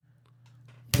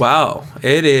Wow,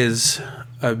 it is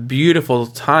a beautiful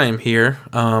time here,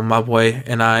 my boy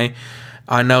and I.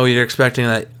 I know you're expecting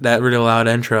that really loud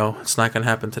intro. It's not going to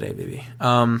happen today, baby.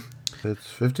 It's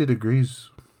 50 degrees.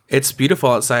 It's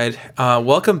beautiful outside.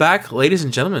 Welcome back, ladies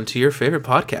and gentlemen, to your favorite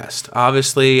podcast.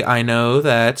 Obviously, I know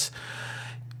that,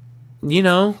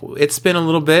 it's been a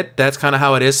little bit. That's kind of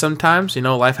how it is sometimes.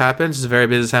 Life happens. It's a very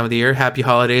busy time of the year. Happy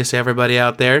holidays to everybody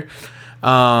out there.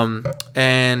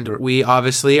 And we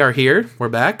obviously are here. We're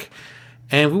back.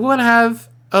 And we want to have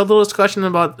a little discussion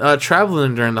about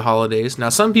traveling during the holidays. Now,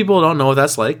 some people don't know what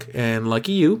that's like, and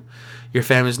lucky you, your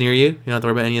family's near you. You don't have to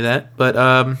worry about any of that.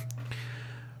 But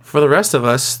for the rest of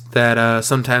us that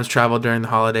sometimes travel during the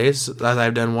holidays, as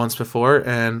I've done once before,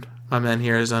 and my man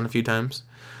here has done a few times,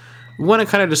 we want to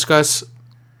kind of discuss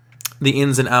the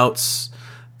ins and outs,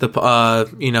 some of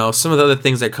the other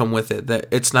things that come with it. That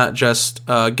it's not just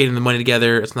getting the money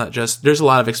together. It's not just, there's a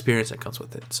lot of experience that comes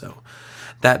with it. So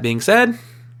that being said,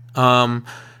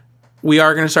 we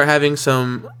are going to start having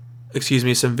some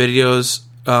videos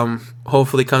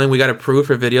hopefully coming. We got approved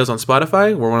for videos on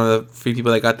Spotify. We're one of the few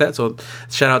people that got that. So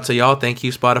shout out to y'all. Thank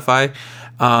you, Spotify.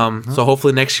 So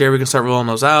hopefully next year we can start rolling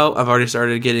those out. I've already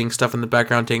started getting stuff in the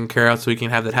background taken care of so we can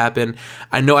have that happen.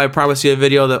 I know I promised you a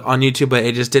video on YouTube, but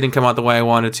it just didn't come out the way I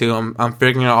wanted to. I'm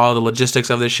figuring out all the logistics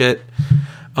of this shit.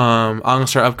 I'm going to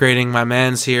start upgrading. My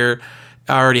man's here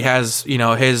already has,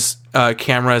 his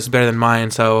camera is better than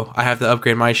mine, so I have to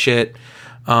upgrade my shit.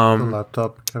 The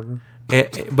laptop camera.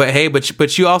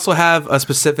 But you also have a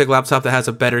specific laptop that has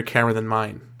a better camera than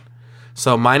mine.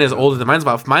 So mine is older than mine's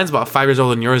about 5 years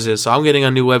older than yours is. So I'm getting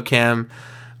a new webcam.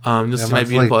 This is my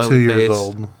beautiful like 2 years face.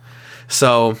 old.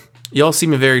 So you'll see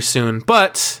me very soon.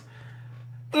 But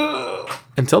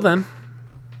until then,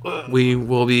 we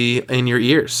will be in your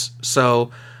ears.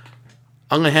 So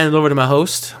I'm gonna hand it over to my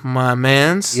host, my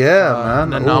man's,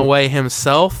 man, Nanawe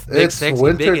himself. It's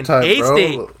winter time,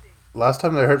 bro. Last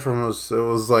time I heard from him it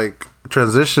was like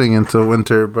transitioning into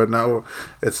winter, but now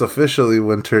it's officially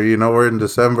winter. We're in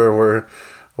December. We're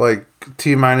like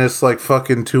T-minus like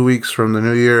fucking 2 weeks from the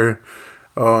new year.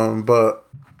 But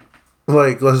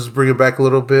like let's just bring it back a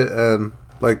little bit, and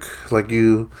like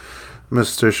you,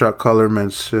 Mr. Shot Caller,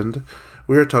 mentioned,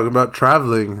 we were talking about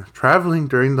traveling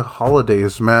during the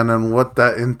holidays, man, and what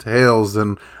that entails,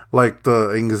 and like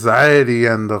the anxiety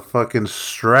and the fucking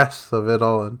stress of it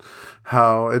all, and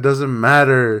how it doesn't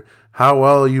matter how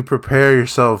well you prepare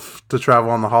yourself to travel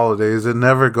on the holidays, it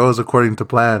never goes according to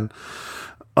plan.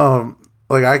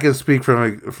 Like I can speak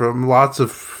from lots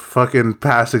of fucking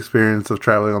past experience of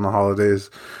traveling on the holidays.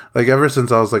 Like ever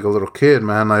since I was like a little kid,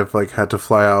 man, I've like had to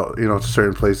fly out, to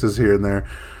certain places here and there.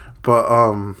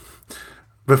 But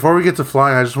before we get to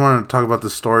flying, I just want to talk about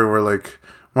this story where like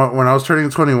when I was turning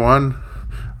 21,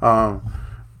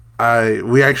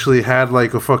 we actually had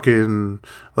like a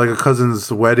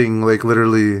cousin's wedding, like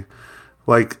literally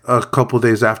like a couple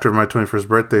days after my 21st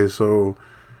birthday. So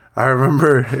I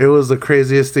remember it was the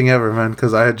craziest thing ever, man,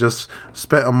 because I had just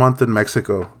spent a month in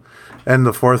Mexico, and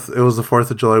it was the 4th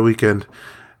of July weekend,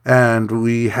 and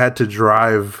we had to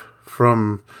drive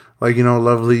from like,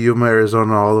 lovely Yuma,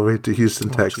 Arizona, all the way to Houston,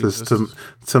 Texas,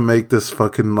 to make this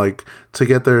fucking like to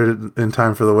get there in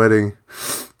time for the wedding.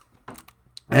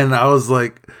 And I was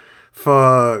like,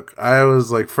 fuck, I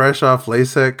was like fresh off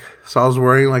LASIK, so I was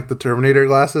wearing like the Terminator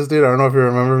glasses, dude. I don't know if you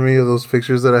remember me of those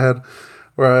pictures that I had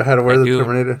where I had to wear the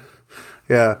Terminator.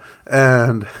 Yeah,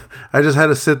 and I just had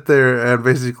to sit there and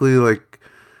basically like,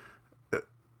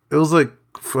 it was like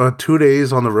 2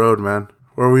 days on the road, man,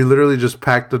 where we literally just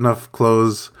packed enough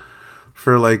clothes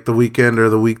for like the weekend or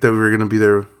the week that we were going to be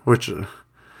there, which I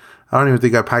don't even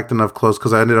think I packed enough clothes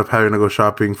because I ended up having to go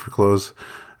shopping for clothes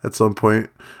at some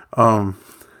point.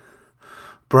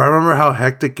 But I remember how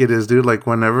hectic it is, dude. Like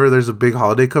whenever there's a big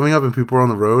holiday coming up and people are on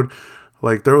the road,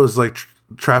 like there was like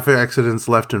traffic accidents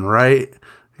left and right,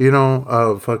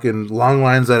 fucking long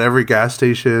lines at every gas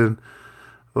station.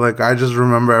 Like I just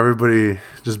remember everybody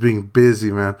just being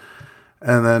busy, man.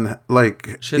 And then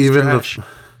like Shit's even trash.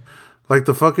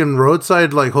 the fucking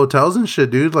roadside like hotels and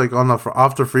shit, dude, like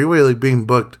off the freeway, like being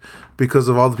booked because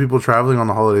of all the people traveling on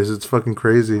the holidays. It's fucking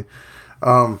crazy.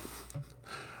 But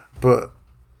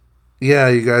yeah,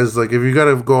 you guys, like if you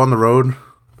gotta go on the road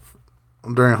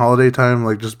during holiday time,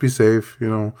 like just be safe,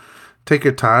 take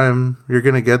your time. You're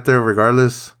gonna get there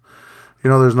regardless.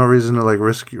 There's no reason to like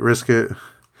risk it.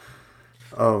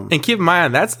 And keep in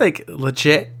mind, that's like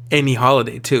legit any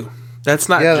holiday too. That's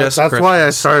not just that's Christmas. why I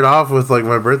started off with like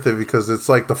my birthday, because it's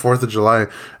like the 4th of July,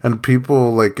 and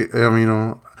people like,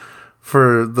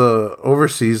 for the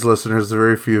overseas listeners, the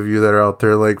very few of you that are out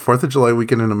there, like 4th of July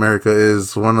weekend in America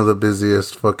is one of the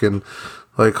busiest fucking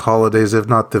like holidays, if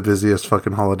not the busiest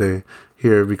fucking holiday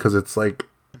here, because it's like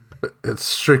it's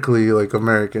strictly like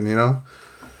American, you know.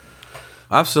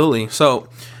 Absolutely. So,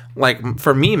 like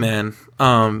for me, man,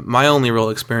 my only real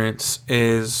experience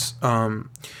is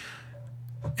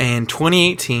in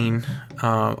 2018.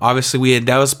 Obviously,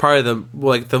 that was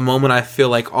probably the moment I feel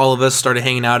like all of us started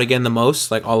hanging out again the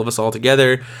most. Like all of us all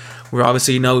together. We're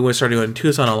obviously we started doing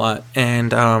Tucson a lot,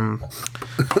 and our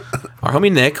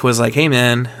homie Nick was like, "Hey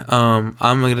man, I'm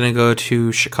gonna go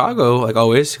to Chicago like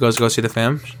always. He goes to go see the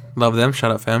fam. Love them.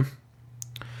 Shout out fam."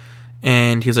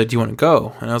 And he was like, "Do you want to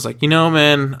go?" And I was like,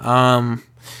 man,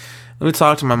 let me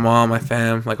talk to my mom, my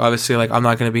fam. Like, obviously, like, I'm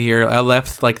not going to be here. I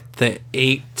left, like,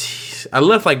 I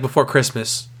left, like, before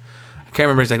Christmas. I can't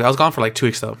remember exactly. I was gone for, like, 2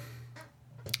 weeks, though.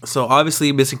 So,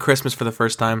 obviously, missing Christmas for the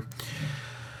first time.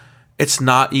 It's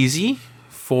not easy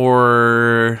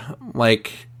for,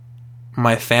 like,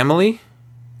 my family.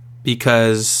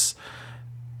 Because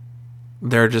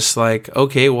they're just like,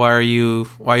 okay, why are you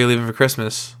leaving for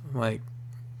Christmas? Like,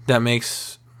 that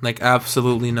makes, like,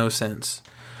 absolutely no sense.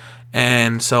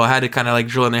 And so I had to kind of like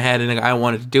drill in their head, and like, I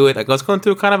wanted to do it. Like I was going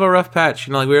through kind of a rough patch,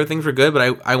 like things were good,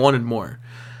 but I wanted more.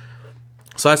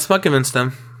 So I still convinced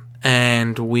them,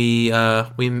 and we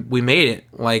made it.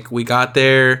 Like we got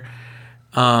there,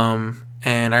 and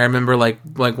I remember like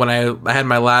when I had I had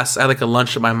like a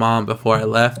lunch with my mom before I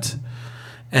left,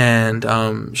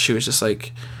 and she was just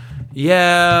like,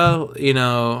 yeah,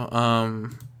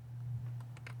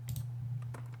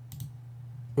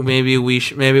 maybe we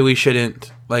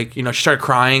shouldn't. Like, she started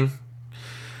crying.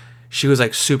 She was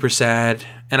like super sad,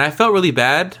 and I felt really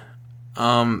bad.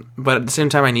 But at the same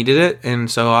time, I needed it, and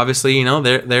so obviously,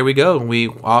 there we go. We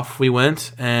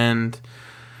went, and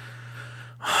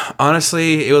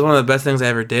honestly, it was one of the best things I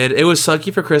ever did. It was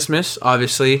sucky for Christmas,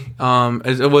 obviously.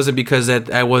 It wasn't because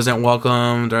that I wasn't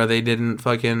welcomed or they didn't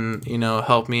fucking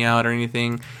help me out or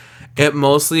anything. It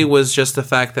mostly was just the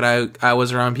fact that I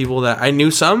was around people that I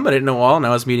knew some, but I didn't know all, and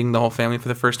I was meeting the whole family for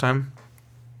the first time.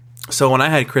 So when I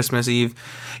had Christmas Eve,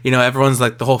 everyone's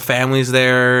like, the whole family's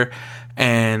there,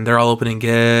 and they're all opening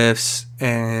gifts,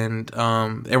 and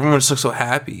everyone just looked so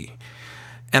happy.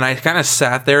 And I kind of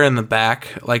sat there in the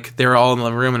back, like they were all in the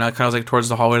living room, and I kind of was like towards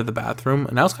the hallway to the bathroom,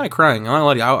 and I was kind of crying. I'm not gonna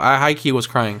lie to you, I high key was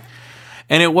crying.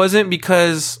 And it wasn't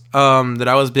because that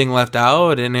I was being left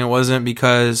out, and it wasn't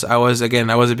because I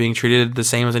wasn't being treated the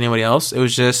same as anybody else. It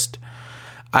was just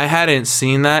I hadn't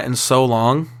seen that in so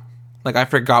long. Like I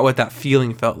forgot what that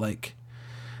feeling felt like.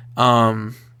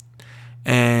 And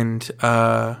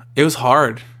it was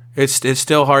hard. It's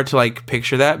still hard to like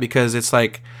picture that, because it's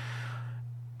like,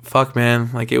 fuck man,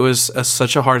 like it was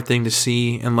such a hard thing to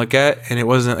see and look at, and it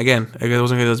wasn't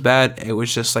because it was bad. It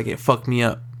was just like it fucked me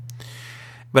up.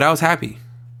 But I was happy.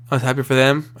 I was happy for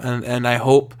them, and I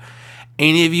hope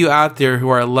any of you out there who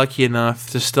are lucky enough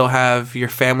to still have your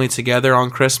family together on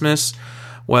Christmas,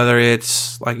 whether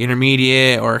it's like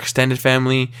intermediate or extended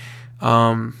family,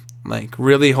 like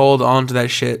really hold on to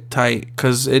that shit tight,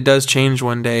 because it does change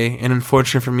one day. And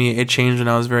unfortunately for me, it changed when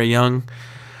I was very young.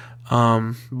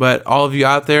 But all of you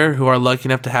out there who are lucky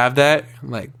enough to have that,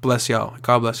 like, bless y'all.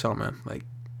 God bless y'all, man. Like,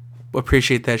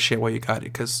 appreciate that shit while you got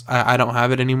it, because I don't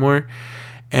have it anymore.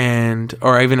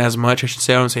 Or even as much, I should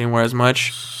say. I don't say anymore as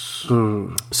much.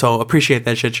 So appreciate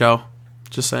that shit, y'all.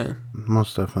 Just saying.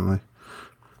 Most definitely.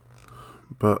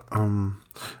 But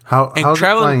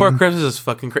traveling before Christmas is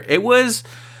fucking crazy. It was.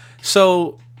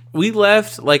 So we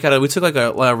left we took like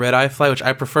a red eye flight, which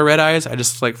I prefer red eyes. I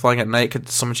just like flying at night because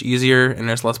it's so much easier and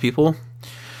there's less people.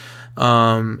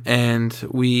 And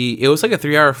it was like a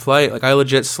 3-hour flight. Like I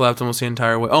legit slept almost the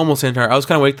entire way. I was kind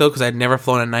of awake though, because I'd never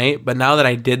flown at night. But now that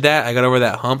I did that, I got over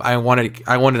that hump. I wanted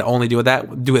to only do it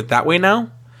that way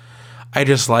now. I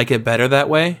just like it better that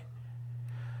way.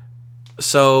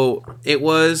 So it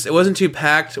wasn't too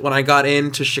packed when I got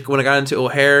into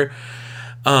O'Hare.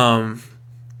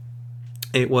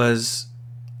 It was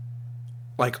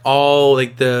like all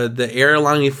like the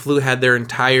airline we flew had their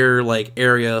entire like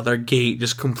area, their gate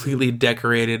just completely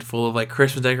decorated, full of like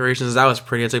Christmas decorations. That was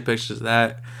pretty. I took pictures of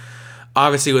that.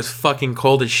 Obviously, it was fucking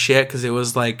cold as shit because it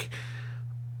was like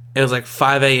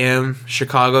 5 a.m.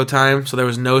 Chicago time, so there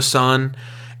was no sun.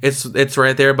 It's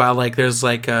right there by like there's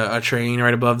like a train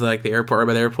right above the airport, right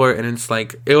by the airport, and it's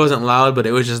like it wasn't loud, but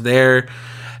it was just there.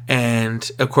 And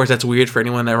of course, that's weird for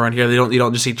anyone that around here. You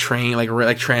don't just see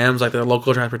like trams, like the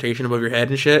local transportation above your head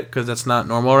and shit, because that's not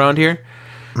normal around here.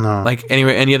 No, like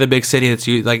any other big city,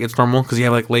 it's normal because you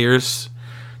have like layers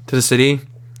to the city,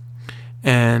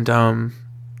 and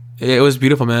it was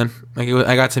beautiful, man.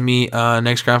 I got to meet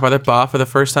Nick's grandfather, Pa, for the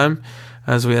first time,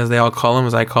 as they all call him,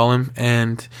 as I call him,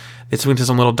 and It's went to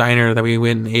some little diner that we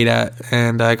went and ate at,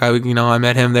 and I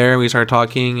met him there. We started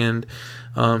talking, and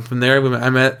from there I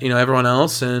met everyone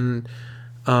else, and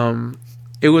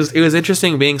it was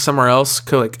interesting being somewhere else,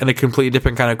 like in a completely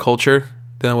different kind of culture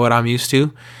than what I'm used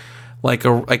to,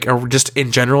 just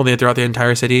in general, throughout the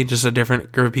entire city, just a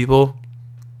different group of people,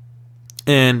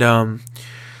 and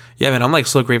yeah, man, I'm like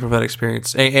so grateful for that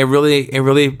experience. It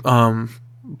really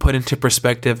put into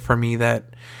perspective for me that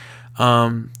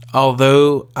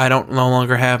although I don't no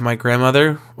longer have my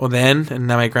grandmother then and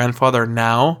now my grandfather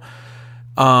now,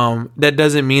 that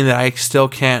doesn't mean that I still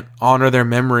can't honor their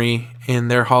memory in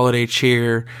their holiday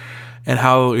cheer, and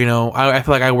how I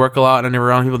feel like I work a lot and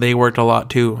around people they worked a lot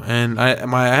too. And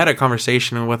I had a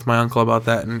conversation with my uncle about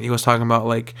that, and he was talking about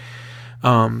like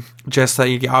just that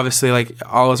you obviously like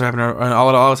all of us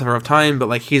have a rough time, but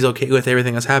like he's okay with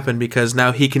everything that's happened because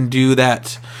now he can do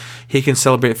that. He can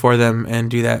celebrate for them and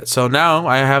do that. So now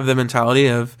I have the mentality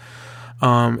of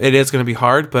it is going to be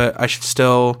hard, but I should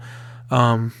still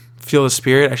feel the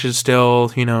spirit. I should still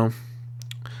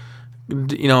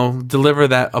deliver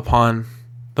that upon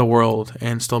the world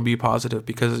and still be positive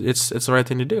because it's the right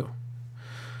thing to do.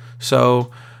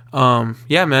 So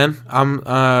yeah, man,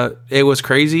 it was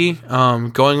crazy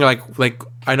going like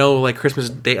I know like Christmas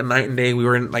day, night and day we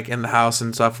were in the house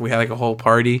and stuff. We had like a whole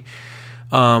party,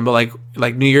 but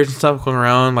like New Year's and stuff going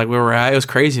around like where we're at, it was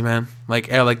crazy, man. Like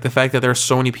the fact that there's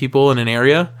so many people in an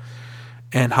area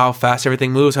and how fast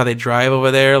everything moves, how they drive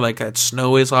over there, like that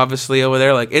snow is obviously over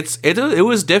there, like it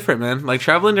was different, man. Like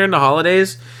traveling during the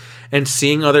holidays and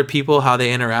seeing other people how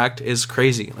they interact is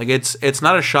crazy. Like it's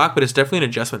not a shock, but it's definitely an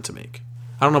adjustment to make.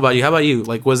 I don't know about you. How about you?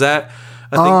 Like, was that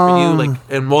a thing for you? Like,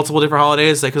 in multiple different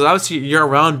holidays? Like, because obviously you're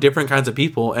around different kinds of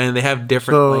people, and they have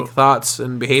different thoughts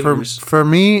and behaviors. For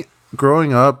me,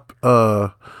 growing up,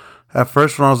 at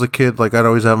first when I was a kid, like I'd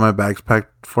always have my bags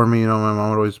packed for me. My mom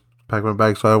would always pack my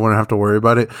bag, so I wouldn't have to worry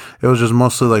about it. It was just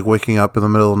mostly like waking up in the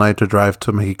middle of the night to drive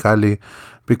to Mexicali,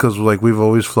 because like we've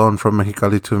always flown from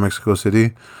Mexicali to Mexico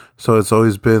City, so it's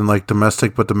always been like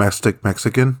domestic, but domestic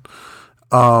Mexican,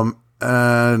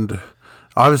 and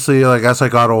obviously, like, as I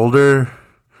got older,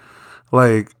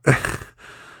 like,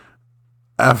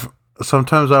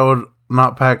 sometimes I would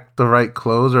not pack the right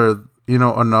clothes or,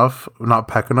 not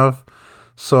pack enough.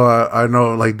 So I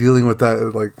know, like, dealing with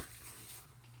that, like,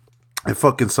 it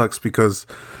fucking sucks because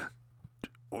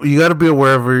you got to be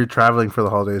aware of where you're traveling for the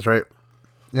holidays, right?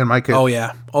 In my case.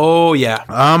 Oh, yeah.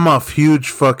 I'm a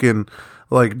huge fucking,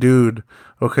 like, dude.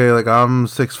 Okay, like I'm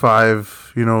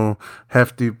 6'5",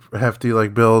 hefty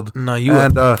like build. No, you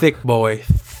a thick boy,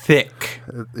 thick.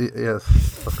 Yes,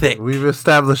 thick. We've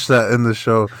established that in the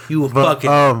show. You a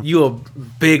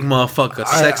big motherfucker,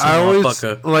 sexy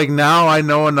motherfucker. Like now, I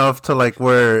know enough to like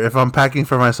where if I'm packing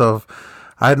for myself,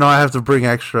 I know I have to bring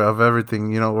extra of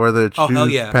everything, whether it's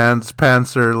shoes,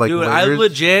 pants, or like. Dude, I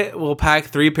legit will pack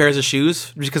 3 pairs of shoes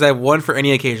just because I have one for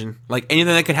any occasion. Like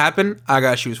anything that could happen, I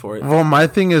got shoes for it. Well, my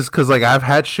thing is because like I've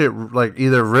had shit like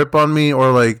either rip on me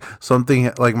or like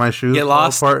something like my shoes get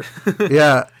lost. Apart.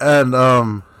 Yeah,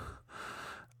 and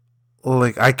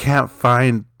like I can't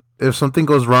find if something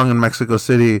goes wrong in Mexico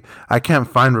City, I can't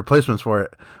find replacements for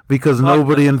it. Because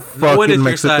nobody in fucking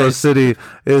Mexico City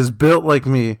is built like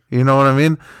me. You know what I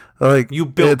mean? Like you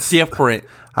built different.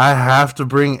 I have to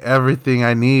bring everything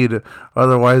I need.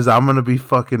 Otherwise, I'm going to be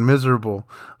fucking miserable.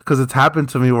 Because it's happened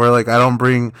to me where, like, I don't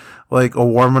bring, like, a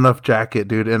warm enough jacket,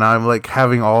 dude. And I'm, like,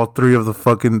 having all 3 of the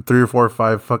fucking 3 or 4 or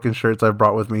 5 fucking shirts I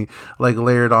brought with me, like,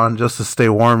 layered on just to stay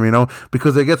warm,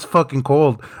 Because it gets fucking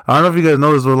cold. I don't know if you guys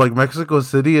noticed, but, like, Mexico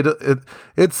City,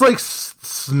 it's, like,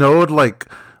 snowed, like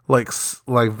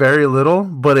very little,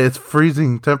 but it's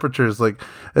freezing temperatures, like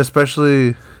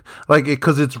especially like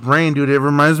because it's rain, dude. It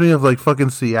reminds me of like fucking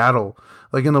Seattle,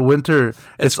 like in the winter.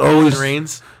 It's always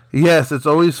rains. Yes, it's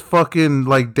always fucking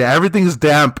like everything's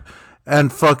damp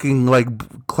and fucking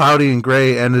like cloudy and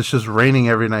gray, and it's just raining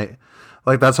every night.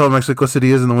 Like that's how Mexico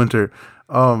City is in the winter.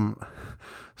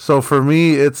 So for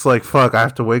me, it's like fuck. I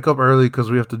have to wake up early because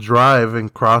we have to drive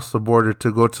and cross the border to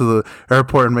go to the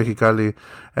airport in Mexicali,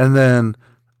 and then.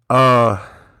 I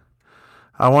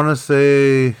want to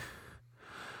say,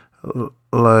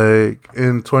 like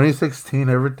in 2016,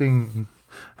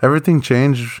 everything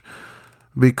changed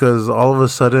because all of a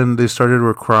sudden they started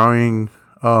requiring,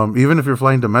 even if you're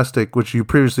flying domestic, which you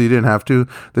previously didn't have to,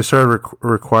 they started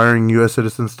requiring U.S.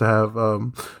 citizens to have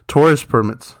tourist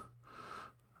permits,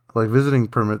 like visiting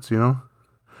permits,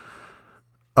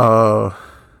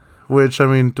 Which, I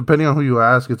mean, depending on who you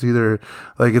ask, it's either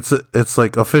like it's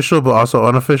like official but also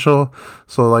unofficial.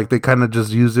 So like they kind of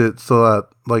just use it so that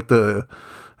like the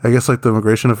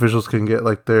immigration officials can get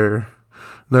like their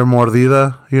They're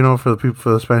mordida, for the people,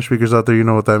 for the Spanish speakers out there, you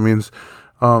know what that means.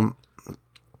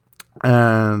 And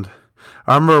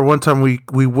I remember one time we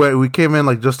came in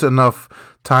like just enough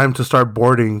time to start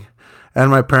boarding, and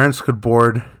my parents could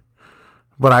board,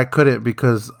 but I couldn't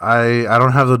because I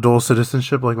don't have the dual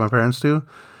citizenship like my parents do,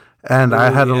 and I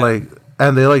had to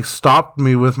and they like stopped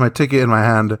me with my ticket in my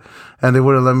hand, and they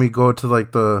wouldn't let me go to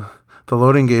like the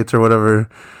loading gates or whatever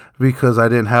because I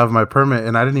didn't have my permit,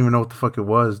 and I didn't even know what the fuck it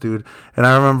was, dude. And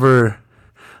I remember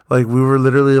like we were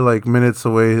literally like minutes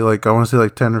away, like I want to say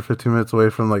like 10 or 15 minutes away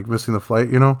from like missing the flight,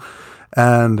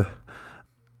 and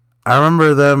I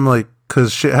remember them like,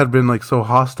 cause shit had been like so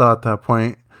hostile at that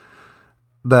point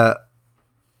that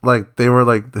like they were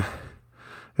like,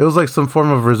 it was like some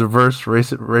form of reverse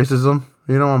racism,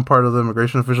 on part of the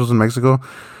immigration officials in Mexico.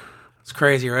 It's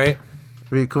crazy, right?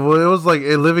 Because it was like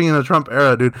living in the Trump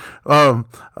era, dude. I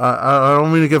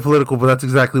don't mean to get political, but that's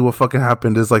exactly what fucking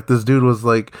happened. Is like this dude was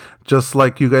like, just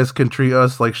like you guys can treat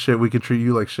us like shit, we can treat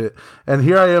you like shit. And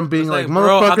here I am being like, bro,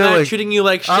 motherfucker, I'm not like, treating you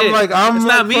like shit. It's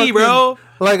not me, fucking, bro.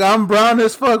 Like I'm brown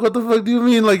as fuck. What the fuck do you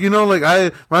mean? Like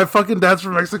my fucking dad's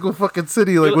from Mexico fucking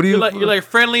City. Like what do you? You're like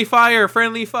friendly fire.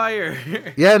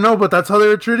 Yeah, no, but that's how they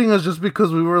were treating us, just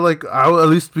because we were like, at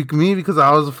least me, because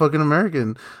I was a fucking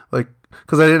American, like.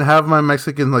 Because I didn't have my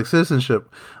Mexican like citizenship,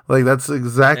 like that's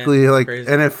exactly like, crazy.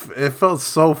 And it felt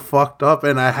so fucked up,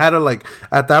 and I had to like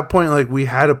at that point like we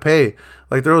had to pay,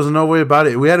 like there was no way about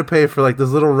it. We had to pay for like this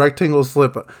little rectangle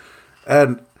slip,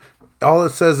 and all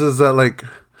it says is that like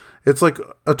it's like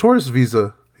a tourist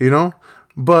visa,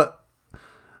 but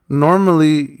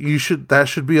normally that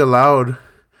should be allowed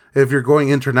if you're going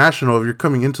international, if you're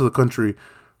coming into the country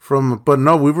but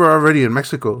no, we were already in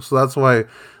Mexico, so that's why.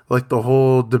 Like the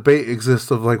whole debate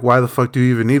exists of like, why the fuck do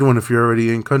you even need one if you're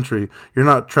already in country? You're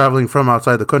not traveling from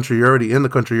outside the country. You're already in the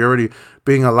country. You're already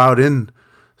being allowed in.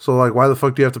 So like, why the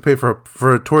fuck do you have to pay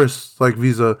for a tourist like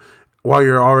visa while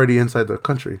you're already inside the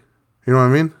country? You know what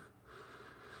I mean?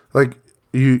 Like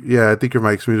I think your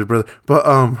mic's muted, brother. But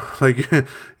like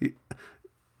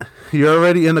you're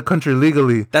already in the country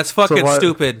legally. That's fucking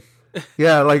stupid.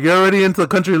 Yeah, like you're already into the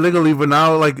country legally, but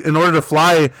now like in order to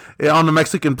fly on the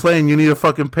Mexican plane, you need to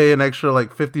fucking pay an extra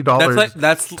like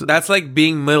 $50. That's like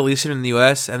being Middle Eastern in the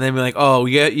U.S. and then be like, oh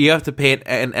yeah, you have to pay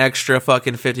an extra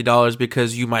fucking $50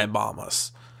 because you might bomb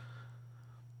us.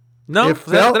 No, it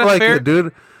felt like fair? it,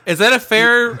 dude. Is that a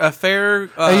fair?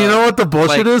 And you know what the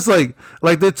bullshit is? Like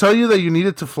they tell you that you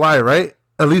needed to fly, right?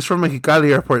 At least from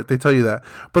Mexicali airport, they tell you that.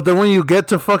 But then when you get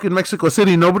to fucking Mexico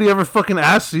City, nobody ever fucking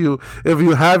asks you if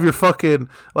you have your fucking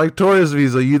like tourist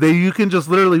visa. You can just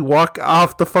literally walk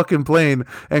off the fucking plane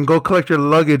and go collect your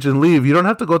luggage and leave. You don't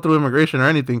have to go through immigration or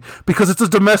anything because it's a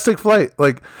domestic flight.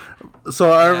 Like,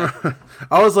 so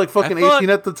I was like fucking 18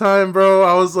 at the time, bro.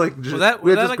 I was like, was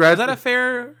that a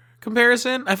fair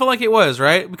comparison? I feel like it was,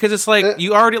 right? Because it's like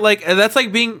you already like that's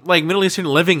like being like Middle Eastern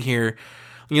living here.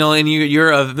 And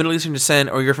you're of Middle Eastern descent,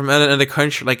 or you're from another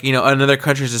country, like, another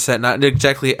country's descent, not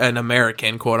exactly an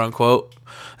American, quote unquote.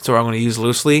 That's what I'm going to use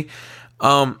loosely.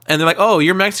 And they're like, oh,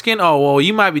 you're Mexican? Oh, well,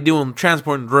 you might be doing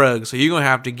transporting drugs, so you're going to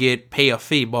have to pay a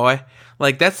fee, boy.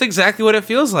 Like, that's exactly what it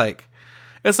feels like.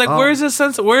 It's like, where is this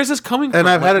coming from? And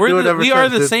I've had to do it ever since. We are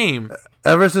the same.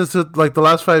 Ever since, like, the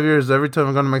last 5 years, every time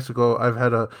I've gone to Mexico, I've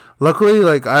had luckily,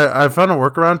 like, I found a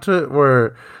workaround to it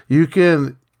where you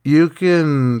can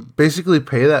basically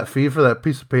pay that fee for that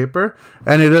piece of paper,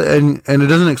 and it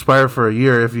doesn't expire for a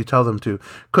year if you tell them to,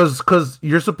 because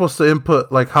you're supposed to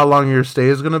input like how long your stay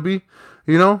is gonna be,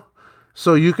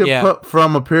 so you can put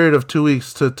from a period of 2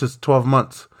 weeks to 12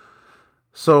 months.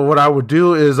 So what I would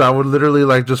do is I would literally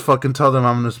like just fucking tell them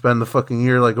I'm gonna spend the fucking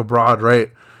year like abroad,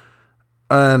 right?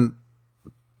 And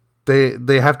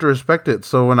they have to respect it.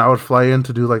 So when I would fly in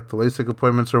to do like the LASIK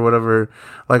appointments or whatever,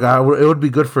 like it would be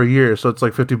good for a year. So it's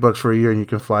like $50 for a year, and you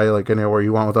can fly like anywhere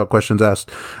you want without questions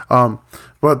asked.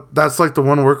 But that's like the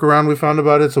one workaround we found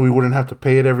about it, so we wouldn't have to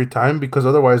pay it every time. Because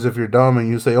otherwise, if you're dumb and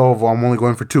you say, "Oh, well, I'm only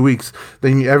going for 2 weeks,"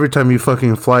 then every time you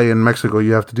fucking fly in Mexico,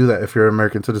 you have to do that. If you're an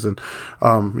American citizen,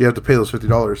 you have to pay those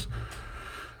 $50.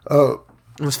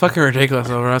 It's fucking ridiculous,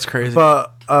 though. That's crazy.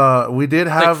 But we did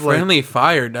have like friendly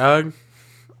fire, dog.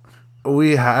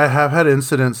 We have had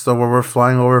incidents though where we're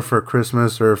flying over for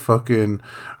Christmas or fucking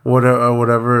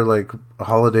whatever like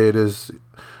holiday it is,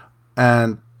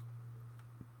 and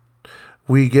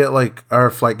we get like our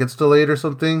flight gets delayed or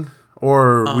something,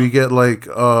 or we get like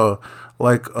a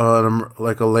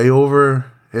layover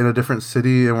in a different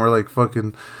city, and we're like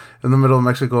fucking in the middle of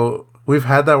Mexico. We've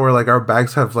had that where like our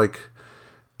bags have like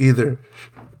either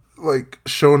like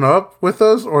shown up with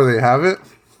us or they haven't.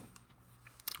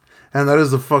 And that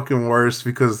is the fucking worst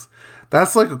because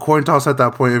that's like a coin toss at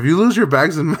that point. If you lose your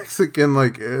bags in Mexican,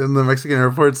 like in the Mexican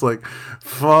airports, like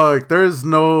fuck, there's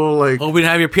no like. Oh, we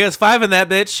have your PS5 in that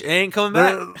bitch. It ain't coming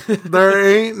back. There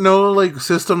ain't no like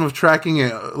system of tracking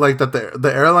it. Like that,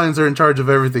 the airlines are in charge of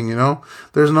everything. You know,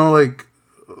 there's no like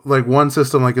one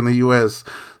system like in the U.S.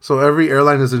 So every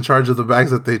airline is in charge of the bags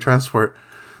that they transport.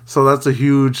 So that's a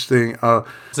huge thing.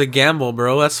 It's a gamble,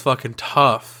 bro. That's fucking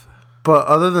tough. But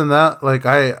other than that, like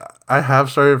I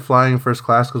have started flying first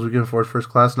class because we can afford first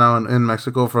class now in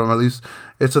Mexico from at least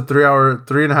it's a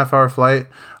 3.5 hour flight.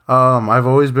 I've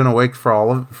always been awake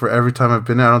for every time I've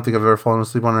been there. I don't think I've ever fallen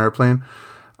asleep on an airplane.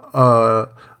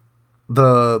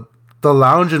 The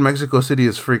lounge in Mexico City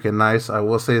is freaking nice. I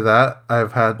will say that.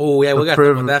 I've had we got to talk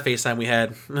about that FaceTime we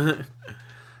had.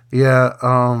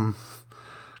 Yeah,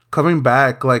 coming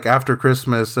back like after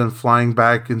Christmas and flying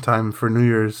back in time for New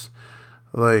Year's.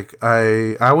 Like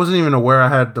I wasn't even aware I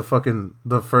had the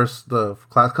class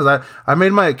because I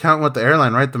made my account with the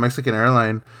airline, right, the Mexican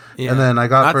airline, yeah. And then I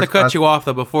got not to cut you off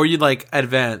though. Before you like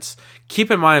advance,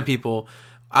 keep in mind, people,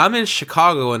 I'm in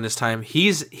Chicago in this time.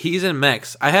 He's in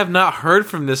Mex. I have not heard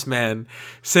from this man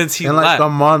since he left, like a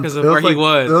month because of where he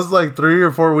was. It was like 3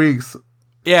 or 4 weeks.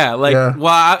 Yeah, like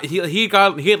well, he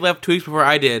had left 2 weeks before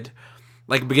I did.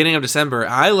 Like beginning of December.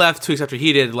 I left 2 weeks after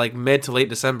he did, like mid to late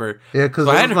December. Yeah, because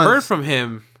I hadn't heard from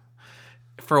him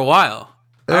for a while.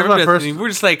 I remember we were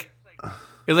just like, it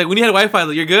was like when you had Wi-Fi,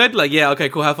 like, you're good. Like, yeah, okay,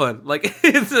 cool, have fun. Like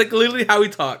it's like literally how we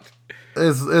talked.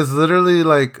 It's literally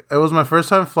like it was my first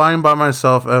time flying by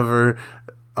myself ever.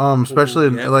 Especially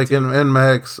in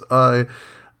Mex.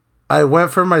 I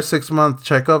went for my 6-month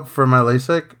checkup for my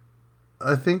LASIK,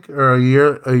 I think, or a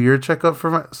year checkup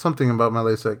for something about my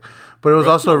LASIK. But it was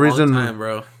also a reason,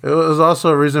 bro. It was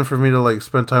also a reason for me to like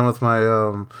spend time with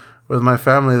my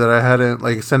family that I hadn't,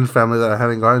 like extended family that I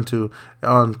hadn't gotten to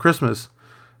on Christmas,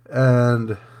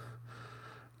 and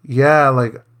yeah,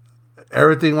 like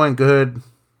everything went good,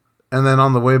 and then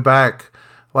on the way back,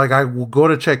 like I will go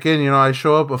to check in, I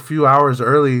show up a few hours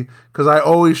early because I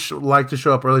always like to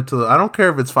show up early I don't care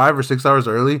if it's 5 or 6 hours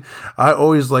early. I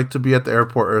always like to be at the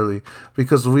airport early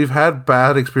because we've had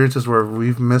bad experiences where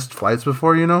we've missed flights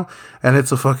before, and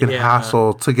it's a fucking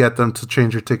hassle to get them to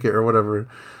change your ticket or whatever.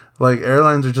 Like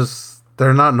airlines are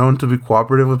they're not known to be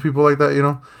cooperative with people like that,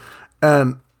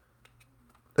 and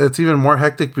it's even more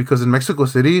hectic because in Mexico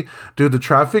City, dude, the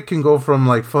traffic can go from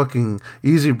like fucking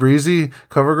easy breezy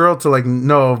cover girl to like,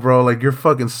 no, bro, like you're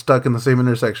fucking stuck in the same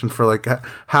intersection for like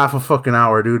half a fucking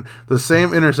hour, dude. The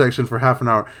same intersection for half an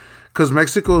hour. Because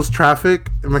Mexico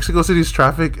City's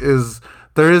traffic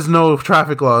there is no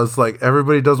traffic laws. Like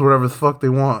everybody does whatever the fuck they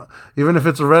want. Even if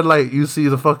it's a red light, you see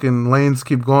the fucking lanes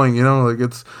keep going, like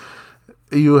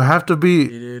you have to be.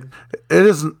 Dude. It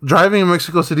is driving in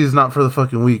Mexico City is not for the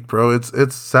fucking weak, bro.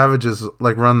 It's savages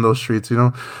like run those streets,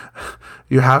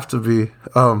 You have to be.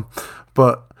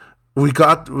 But we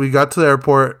got to the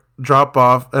airport, drop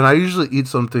off, and I usually eat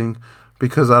something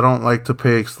because I don't like to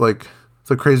pay like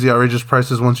the crazy outrageous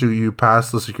prices once you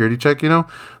pass the security check.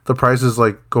 The prices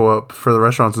like go up for the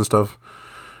restaurants and stuff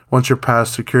once you're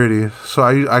past security. So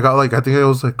I got like I think it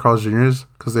was like Carl's Jr.'s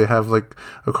because they have like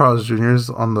a Carl's Jr.'s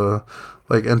on the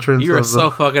like entrance. You were so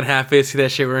fucking happy to see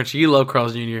that shit, weren't you? You love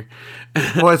Carl's Jr.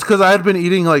 Well, it's because I had been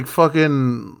eating like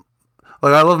fucking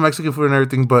like I love Mexican food and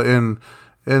everything, but in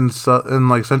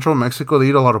like central Mexico they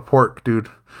eat a lot of pork, dude.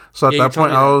 So at that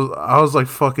point I was like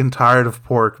fucking tired of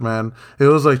pork, man. It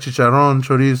was like chicharrón,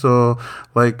 chorizo,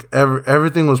 like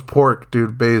everything was pork,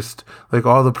 dude, based like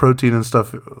all the protein and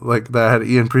stuff like that I had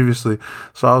eaten previously.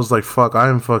 So I was like, fuck, I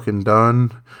am fucking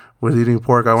done with eating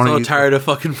pork. I want to tired of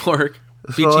fucking pork.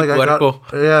 So like I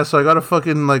got a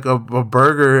fucking like a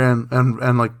burger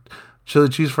and like chili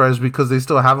cheese fries because they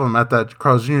still have them at that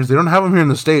Carl's Jr.'s. They don't have them here in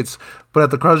the States, but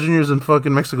at the Carl's Jr.'s in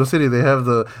fucking Mexico City, they have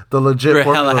the legit. You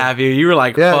were hella happy. You were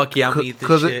like, fuck yeah, I'm gonna eat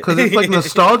this shit. Because it's like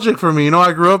nostalgic for me.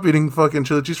 I grew up eating fucking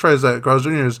chili cheese fries at Carl's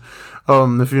Jr.'s.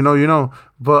 If you know, you know.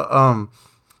 But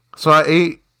so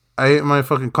I ate my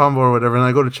fucking combo or whatever, and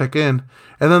I go to check in,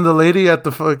 and then the lady at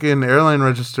the fucking airline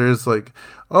register is like,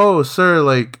 "Oh, sir,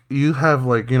 like you have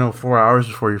like 4 hours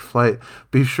before your flight.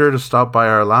 Be sure to stop by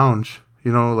our lounge.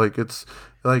 Like it's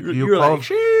like you call." Like,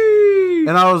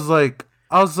 and I was like,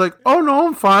 "Oh no,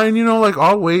 I'm fine. Like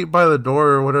I'll wait by the door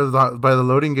or whatever, by the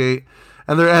loading gate."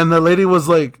 And the lady was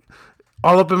like,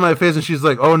 all up in my face, and she's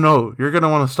like, "Oh no, you're gonna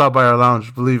want to stop by our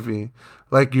lounge. Believe me.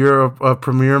 Like you're a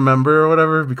premier member or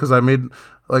whatever because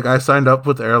I signed up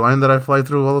with the airline that I fly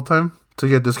through all the time to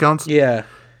get discounts." Yeah.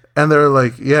 And they're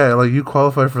like, "Yeah, like you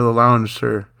qualify for the lounge,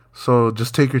 sir. So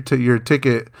just take your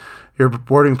ticket, your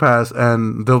boarding pass,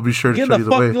 and they'll be sure to Get show in you the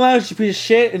the way. fucking lounge, you piece of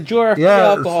shit. Enjoy our free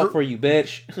alcohol for you,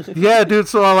 bitch. Yeah, dude.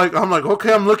 So I'm like,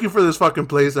 okay, I'm looking for this fucking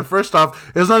place. And first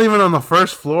off, it's not even on the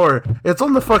first floor. It's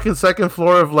on the fucking second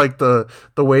floor of like the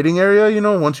waiting area. You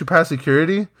know, once you pass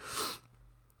security,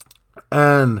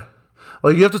 and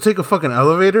like you have to take a fucking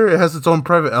elevator. It has its own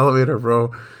private elevator,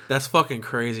 bro. That's fucking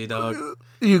crazy, dog.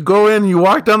 You go in, you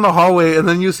walk down the hallway, and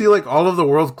then you see like all of the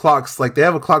world's clocks. Like they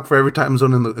have a clock for every time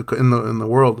zone in the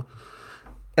world,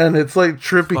 and it's like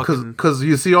trippy because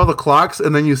you see all the clocks,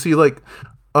 and then you see like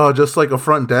just like a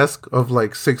front desk of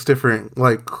like 6 different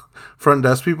like front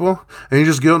desk people, and you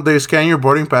just they scan your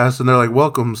boarding pass, and they're like,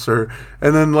 "Welcome, sir,"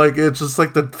 and then like it's just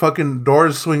like the fucking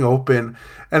doors swing open,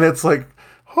 and it's like,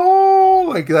 oh,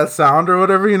 like that sound or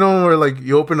whatever, you know, where like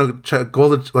you open a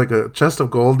gold, like a chest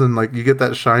of gold, and like you get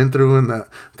that shine through, and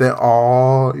that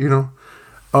all, you know,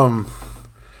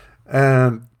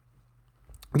 and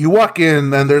you walk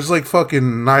in, and there's like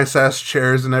fucking nice ass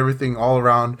chairs and everything all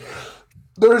around.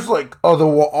 There's like the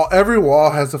wall, every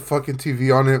wall has a fucking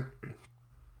TV on it.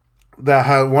 That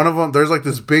had one of them. There's like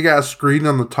this big ass screen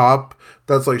on the top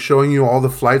that's like showing you all the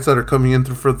flights that are coming in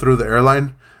through the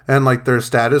airline. And like their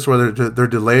status, whether they're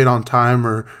delayed on time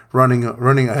or running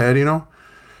ahead, you know.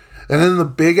 And then the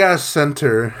big ass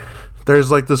center,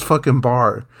 there's like this fucking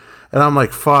bar, and I'm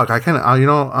like, fuck, I can't, you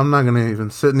know, I'm not gonna even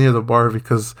sit near the bar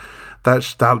because that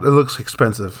it looks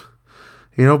expensive,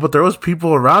 you know. But there was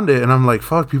people around it, and I'm like,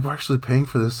 fuck, people are actually paying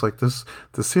for this. Like this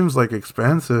seems like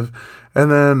expensive.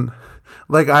 And then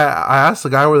like I asked the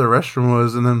guy where the restroom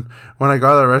was, and then when I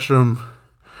got to the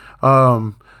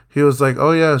restroom, he was like,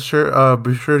 "Oh yeah, sure.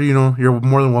 Be sure to, you know, you're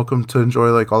more than welcome to enjoy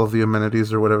like all of the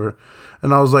amenities or whatever."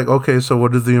 And I was like, "Okay, so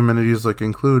what do the amenities like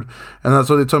include?" And that's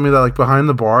what they told me, that like behind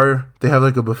the bar they have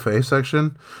like a buffet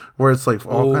section where it's like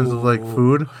all kinds of like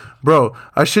food. Bro,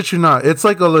 I shit you not, it's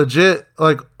like a legit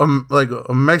like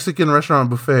a Mexican restaurant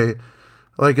buffet,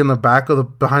 like in the back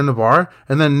of behind the bar,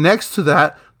 and then next to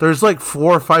that there's like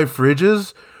 4 or 5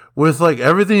 fridges with like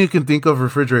everything you can think of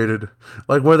refrigerated,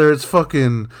 like whether it's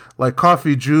fucking like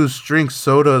coffee, juice, drinks,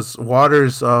 sodas,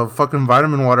 waters, fucking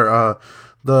vitamin water,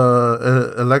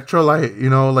 the electrolyte, you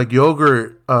know, like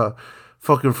yogurt,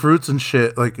 fucking fruits and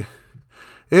shit. Like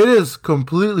it is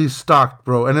completely stocked,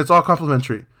 bro, and it's all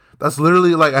complimentary. That's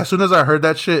literally like, as soon as I heard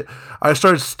that shit, I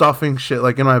started stuffing shit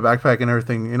like in my backpack and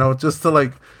everything, you know, just to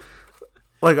like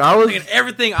I was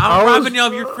everything. I'm robbing you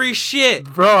of your free shit,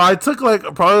 bro. I took like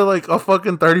probably like a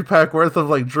fucking 30-pack worth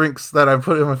of like drinks that I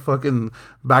put in my fucking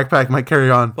backpack, my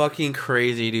carry-on. Fucking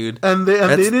crazy, dude. And they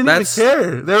didn't even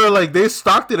care. They were like, they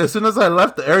stocked it as soon as I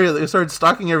left the area. They started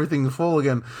stocking everything full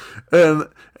again, and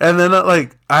then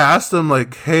like I asked them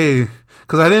like, hey,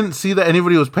 because I didn't see that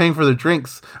anybody was paying for the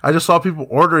drinks. I just saw people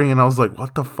ordering, and I was like,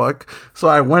 what the fuck? So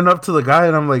I went up to the guy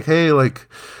and I'm like, hey, like,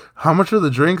 how much are the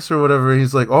drinks or whatever?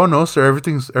 He's like, oh no, sir,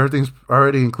 everything's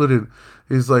already included.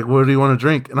 He's like, what do you want to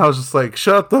drink? And I was just like,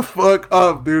 shut the fuck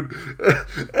up, dude.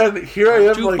 And here I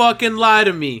am, you like, fucking lie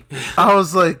to me. I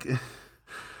was like,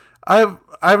 I've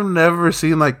never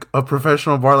seen like a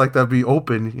professional bar like that be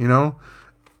open, you know?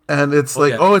 And it's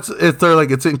like, oh, it's they're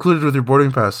like, it's included with your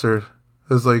boarding pass, sir.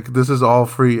 It's like, this is all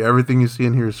free. Everything you see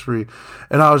in here is free.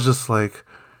 And I was just like,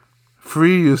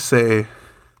 free, you say?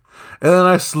 And then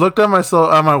I looked at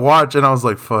my watch, and I was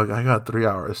like, fuck, I got 3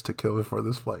 hours to kill before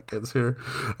this flight gets here.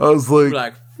 I was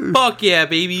like, fuck yeah,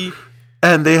 baby.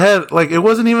 And they had like, it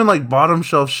wasn't even like bottom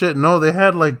shelf shit. No, they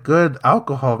had like good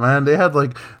alcohol, man. They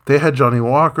had Johnny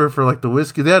Walker for like the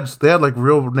whiskey. They had like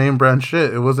real name brand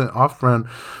shit. It wasn't off brand.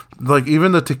 Like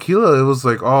even the tequila, it was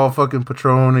like all fucking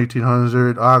Patron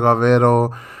 1800,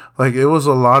 Agavero. Like it was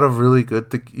a lot of really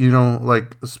good,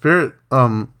 like spirit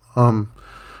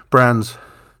brands.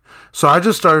 So I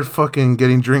just started fucking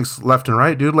getting drinks left and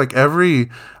right, dude. Like I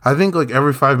think like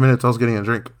every 5 minutes I was getting a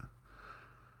drink.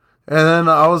 And then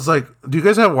I was like, do you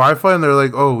guys have Wi-Fi? And they're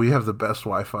like, oh, we have the best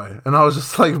Wi-Fi. And I was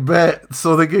just like, bet.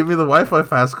 So they gave me the Wi-Fi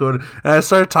passcode. And I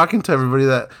started talking to everybody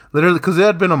that literally, because it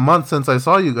had been a month since I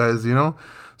saw you guys, you know?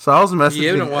 So I was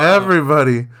messaging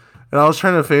everybody. And I was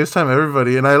trying to FaceTime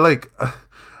everybody. And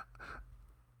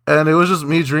and it was just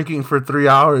me drinking for 3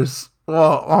 hours.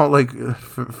 Well, like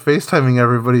FaceTiming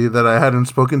everybody that I hadn't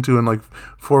spoken to in like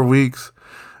 4 weeks.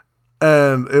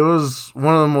 And it was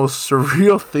one of the most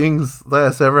surreal things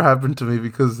that's ever happened to me,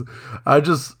 because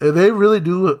they really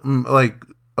do like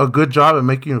a good job at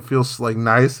making you feel like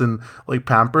nice and like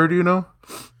pampered, you know?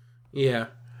 Yeah.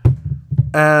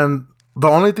 And the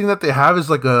only thing that they have is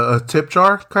like a tip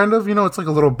jar, kind of, you know. It's like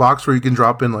a little box where you can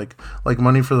drop in like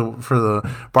money for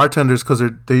the bartenders, because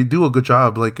they do a good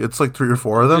job. Like it's like 3 or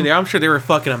 4 of them. Dude, I'm sure they were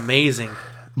fucking amazing.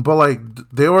 But like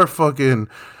they were fucking,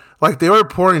 Like, they were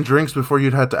pouring drinks before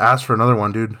you'd had to ask for another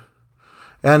one, dude.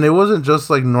 And it wasn't just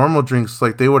like normal drinks.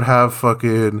 Like, they would have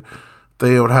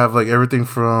like everything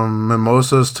from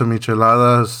mimosas to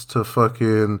micheladas to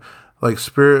fucking like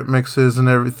spirit mixes and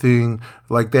everything.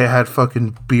 Like, they had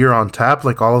fucking beer on tap,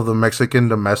 like all of the Mexican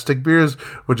domestic beers,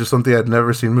 which is something I'd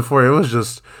never seen before. It was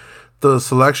just, the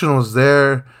selection was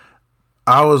there.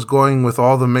 I was going with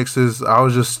all the mixes. I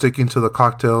was just sticking to the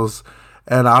cocktails,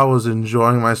 and I was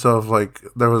enjoying myself like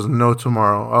there was no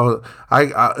tomorrow.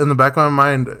 I in the back of my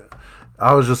mind,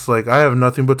 I was just like, I have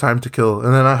nothing but time to kill.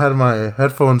 And then I had my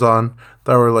headphones on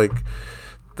that were like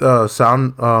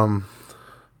sound.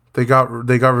 They got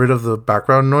rid of the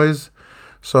background noise,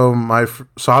 so I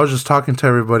was just talking to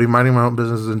everybody, minding my own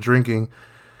business and drinking,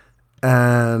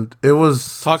 and it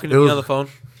was talking to me on the phone.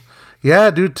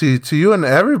 Yeah, dude, to you and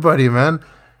everybody, man.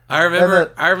 I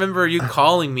remember you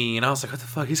calling me, and I was like, "What the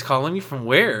fuck? He's calling me from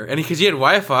where?" And because you had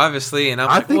Wi-Fi, obviously, and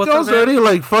I think I was already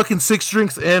like fucking 6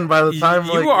 drinks in by the time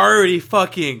you were already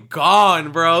fucking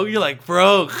gone, bro. You're like,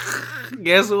 bro,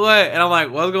 guess what? And I'm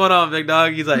like, what's going on, big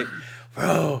dog? He's like,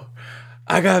 bro,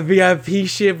 I got VIP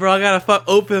shit, bro. I got a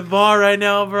open bar right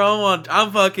now, bro.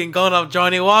 I'm fucking going up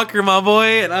Johnny Walker, my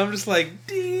boy, and I'm just like,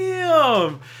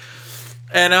 damn.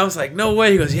 And I was like, no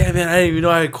way. He goes, yeah, man, I didn't even know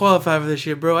I qualified for this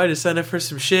shit, bro. I just signed up for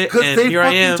some shit, and they here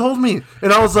I am. told me.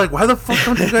 And I was like, why the fuck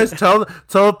don't you guys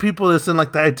tell people this in,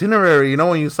 like, the itinerary? You know,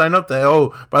 when you sign up, that,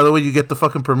 oh, by the way, you get the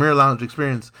fucking Premier Lounge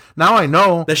experience. Now I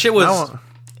know. That shit was...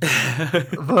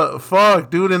 But fuck,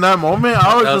 dude, in that moment,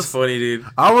 I was that was funny, dude.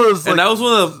 I was and like... that was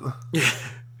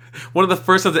one of the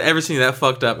first times I've ever seen that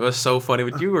fucked up. It was so funny.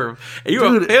 But you were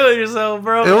feeling yourself,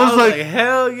 bro. It was like...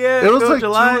 hell yeah. It was like...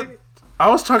 July. I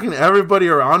was talking to everybody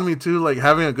around me too, like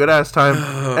having a good ass time.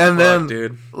 And then,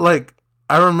 dude, like,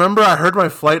 I remember I heard my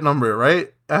flight number,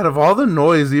 right? Out of all the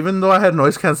noise, even though I had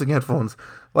noise canceling headphones,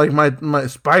 like my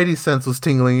spidey sense was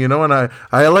tingling, you know, and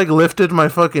I like lifted my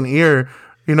fucking ear,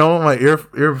 you know, my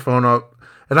earphone up,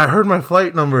 and I heard my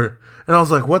flight number, and I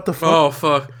was like, what the fuck? Oh,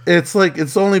 fuck. It's like,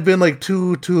 it's only been like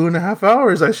two and a half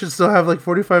hours. I should still have like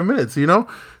 45 minutes, you know?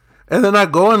 And then I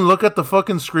go and look at the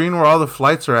fucking screen where all the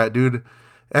flights are at, dude.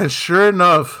 And sure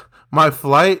enough, my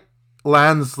flight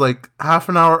lands like half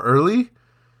an hour early,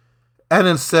 and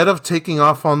instead of taking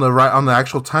off on the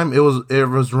actual time, it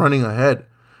was running ahead,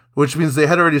 which means they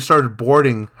had already started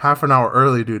boarding half an hour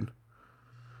early, dude.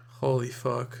 Holy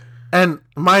fuck! And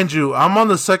mind you, I'm on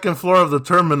the second floor of the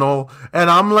terminal, and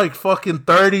I'm like fucking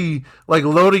 30 like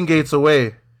loading gates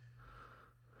away.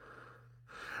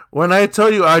 When I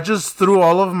tell you, I just threw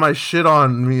all of my shit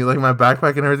on me, like my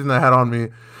backpack and everything that I had on me.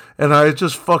 And I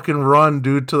just fucking run,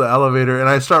 dude, to the elevator, and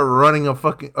I start running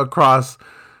across.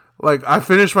 Like, I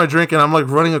finish my drink, and I'm like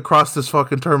running across this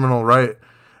fucking terminal, right?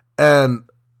 And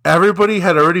everybody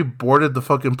had already boarded the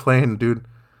fucking plane, dude.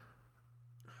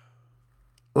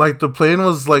 Like, the plane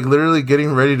was like literally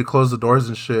getting ready to close the doors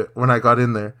and shit when I got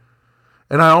in there.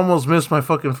 And I almost missed my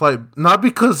fucking flight. Not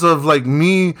because of like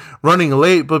me running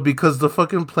late, but because the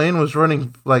fucking plane was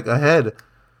running like ahead.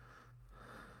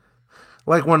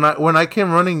 Like, when I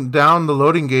came running down the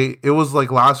loading gate, it was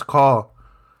like last call.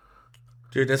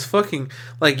 Dude, that's fucking...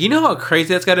 Like, you know how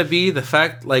crazy that's gotta be? The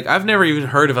fact, like, I've never even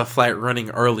heard of a flight running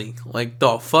early. Like,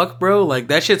 the fuck, bro? Like,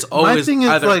 that shit's always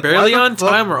either like, barely on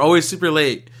time or always super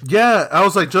late. Yeah, I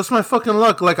was like, just my fucking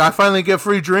luck. Like, I finally get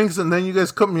free drinks, and then you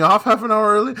guys cut me off half an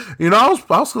hour early. You know, I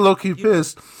was low-key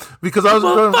pissed. Because I was...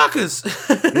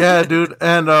 Motherfuckers! Yeah, dude.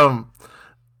 And,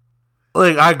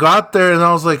 like, I got there and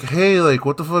I was like, hey, like,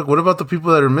 what the fuck? What about the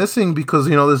people that are missing? Because,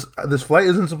 you know, this flight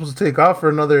isn't supposed to take off for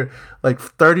another, like,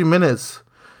 30 minutes.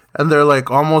 And they're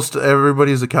like, almost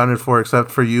everybody's accounted for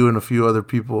except for you and a few other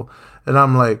people. And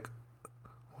I'm like,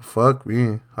 fuck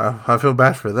me. I feel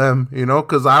bad for them, you know?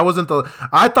 Because I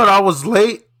thought I was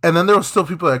late, and then there were still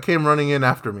people that came running in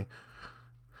after me.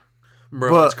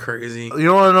 Bro, that's crazy. You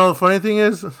know what I know the funny thing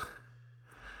is?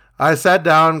 I sat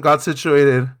down, got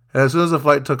situated, and as soon as the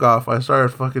flight took off, I started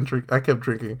fucking drinking. I kept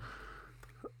drinking.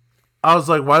 I was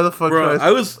like, why the fuck? Bro,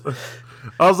 I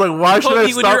was like, why should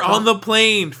I stop? When you're on the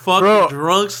plane, fucking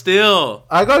drunk still.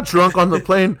 I got drunk on the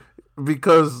plane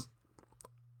because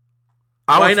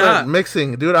I was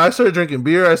mixing. Dude, I started drinking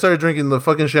beer. I started drinking the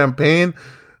fucking champagne.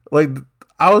 Like,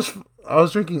 I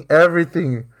was drinking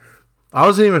everything. I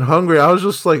wasn't even hungry. I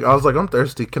was like, I'm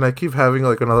thirsty. Can I keep having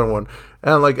like another one?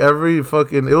 And like it was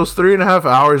 3.5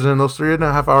 hours. And in those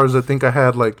 3.5 hours, I think I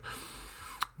had like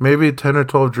maybe 10 or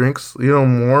 12 drinks, you know,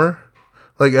 more.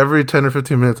 Like every 10 or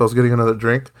 15 minutes, I was getting another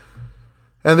drink.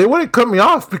 And they wouldn't cut me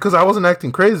off because I wasn't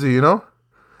acting crazy, you know?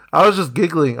 I was just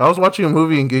giggling. I was watching a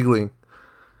movie and giggling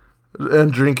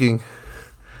and drinking.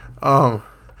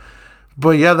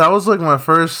 But yeah, that was like my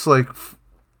first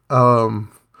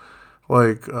um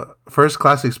first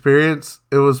class experience.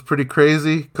 It was pretty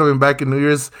crazy coming back in New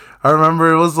Year's. I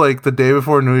remember it was like the day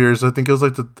before New Year's. I think it was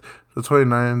like the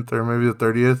 29th or maybe the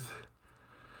 30th.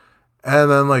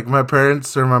 And then like my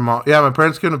parents or my mom, yeah, my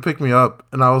parents came to pick me up,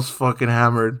 and I was fucking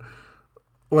hammered,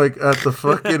 like at the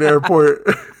fucking airport.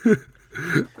 If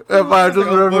I just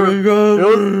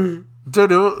remember,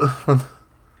 dude,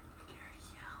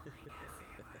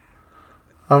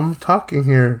 I'm talking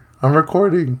here. I'm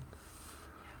recording.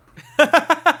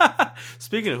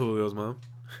 Speaking of Julio's mom,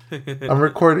 I'm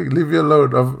recording. Leave me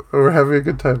alone. We're having a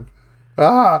good time.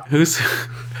 Who's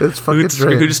it's fucking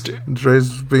Dre.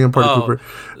 Dre's being a party pooper.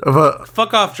 But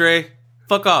fuck off, Dre.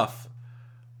 Fuck off.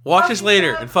 Watch this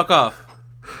later and fuck off.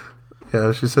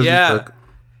 Yeah, she says. Yeah,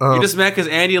 you just mad because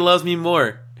Andy loves me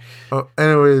more.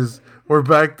 Anyways, we're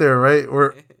back there, right?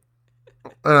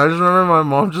 And I just remember my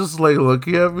mom just like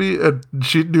looking at me, and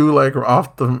she knew like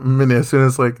off the minute as soon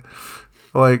as like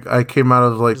I came out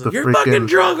of like the You're freaking. You're fucking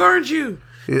drunk, aren't you?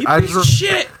 You piece of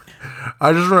shit.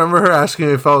 I just remember her asking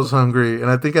me if I was hungry, and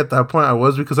I think at that point I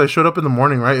was, because I showed up in the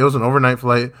morning, right? It was an overnight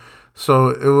flight, so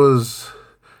it was.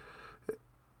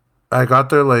 I got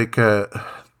there like at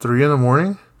 3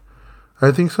 a.m.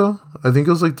 I think so. I think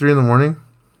it was like 3 a.m.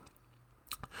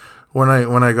 when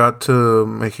I got to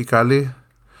Mexicali,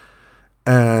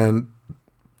 and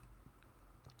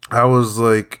I was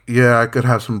like, yeah, I could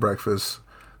have some breakfast.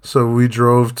 So we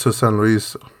drove to San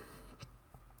Luis.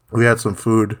 We had some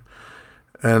food.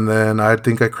 And then I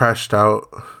think I crashed out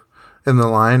in the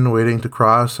line waiting to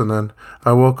cross. And then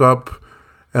I woke up,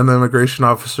 and the immigration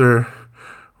officer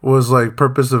was like,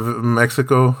 purpose of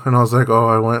Mexico. And I was like, oh,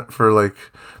 I went for like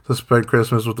to spend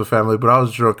Christmas with the family. But I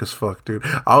was drunk as fuck, dude.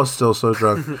 I was still so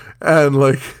drunk. and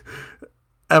my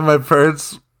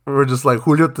parents were just like,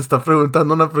 Julio te está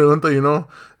preguntando una pregunta, you know?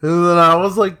 And then I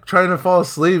was like trying to fall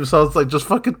asleep. So I was like, just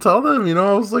fucking tell them, you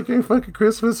know? I was like, hey, fucking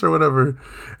Christmas or whatever.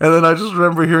 And then I just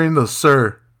remember hearing the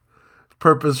sir,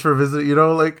 purpose for visit, you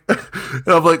know? Like, and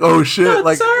I'm like, oh shit.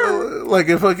 Like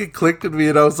it fucking clicked at me.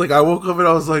 And I was like, I woke up and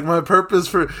I was like, my purpose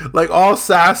for, like all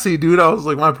sassy, dude. I was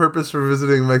like, my purpose for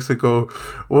visiting Mexico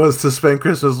was to spend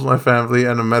Christmas with my family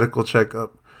and a medical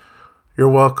checkup. You're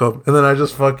welcome. And then I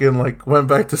just fucking like went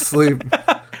back to sleep.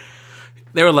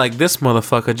 They were like, this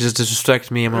motherfucker just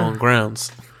disrespected me on my own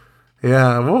grounds.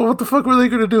 Yeah, well, what the fuck were they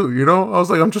gonna do? You know, I was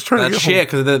like, I'm just trying to get shit,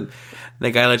 because then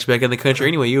that guy let you back in the country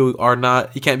anyway. You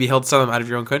can't be held some out of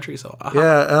your own country. So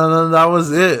yeah, and then that was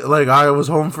it. Like I was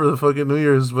home for the fucking New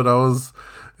Year's, but I was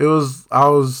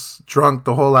drunk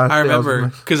the whole last day. I remember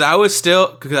because I was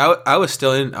still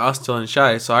in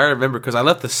Shy. So I remember because I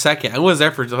left the 2nd. I was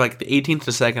there for like the 18th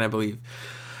to 2nd, I believe.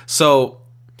 So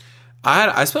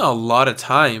I spent a lot of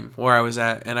time where I was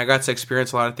at, and I got to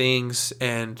experience a lot of things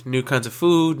and new kinds of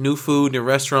food, new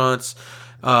restaurants,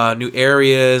 new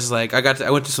areas. Like I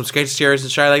went to some sketchy areas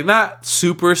in Shy, like not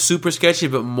super sketchy,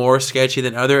 but more sketchy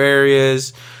than other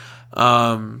areas.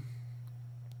 And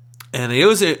it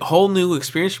was a whole new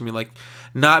experience for me, like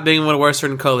not being able to wear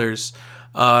certain colors,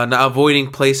 not avoiding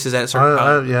places at certain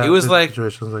times. Yeah, it was like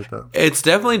situations like that. It's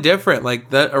definitely different.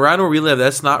 Like that around where we live,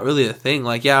 that's not really a thing.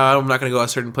 Like, yeah, I'm not gonna go to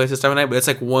certain places time of night, but it's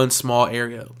like one small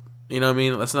area. You know what I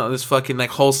mean? That's not this fucking like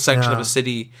whole section of a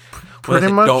city.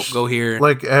 Pretty much, don't go here.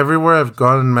 Like everywhere I've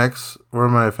gone in Mex, where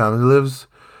my family lives,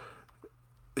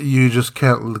 you just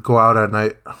can't go out at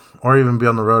night or even be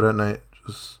on the road at night.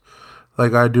 Just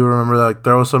like I do remember, like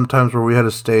there was some times where we had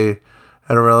to stay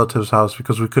at a relative's house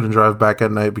because we couldn't drive back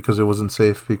at night because it wasn't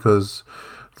safe, because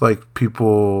like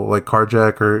people like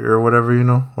carjack or whatever, you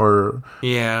know, or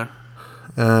yeah,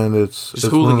 and it's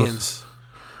hooligans.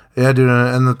 Yeah, dude,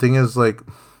 and the thing is like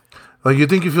you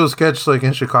think you feel sketch like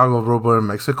in Chicago, bro, but in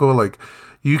Mexico, like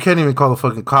you can't even call the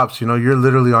fucking cops. You know, you're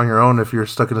literally on your own if you're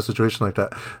stuck in a situation like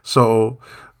that. So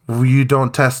you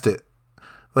don't test it.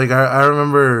 Like I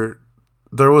remember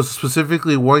there was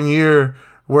specifically 1 year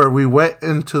where we went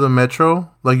into the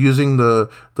metro, like using the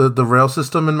rail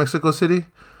system in Mexico City,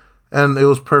 and it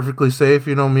was perfectly safe.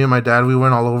 You know, me and my dad, we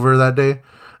went all over that day,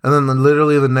 and then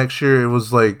literally the next year, it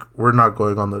was like we're not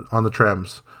going on the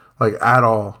trams, like at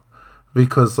all,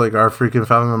 because like our freaking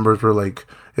family members were like,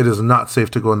 it is not safe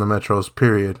to go in the metros,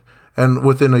 period. And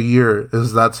within a year,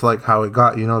 that's like how it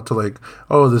got, you know, to like,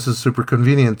 oh, this is super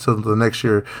convenient. So the next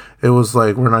year, it was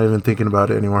like we're not even thinking about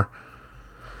it anymore.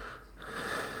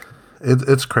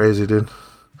 It's crazy, dude.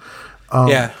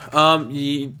 Fuck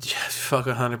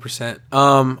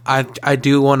 100%. I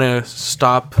do want to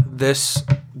stop this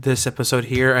episode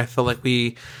here. I feel like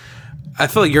we I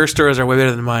feel like your stories are way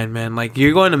better than mine, man. Like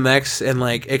you're going to Mex and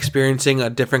like experiencing a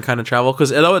different kind of travel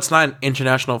because although it's not an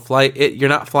international flight, you're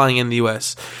not flying in the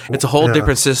U.S. It's a whole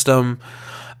different system.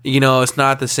 You know, it's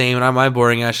not the same. And my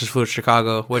boring ass just flew to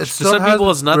Chicago, which to some people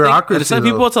is nothing. To some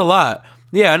people, it's a lot.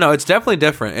 Yeah, no, it's definitely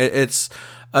different. It's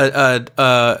it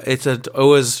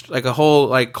was like a whole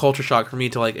like culture shock for me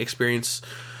to like experience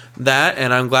that,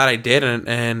 and I'm glad I did,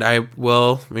 and I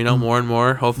will, you know, more and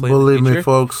more hopefully. Believe me,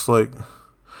 folks, like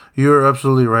you're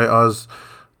absolutely right. Oz,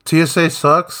 TSA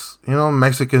sucks. You know,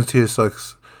 Mexican TSA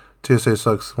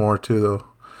sucks more too, though.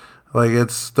 Like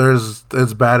it's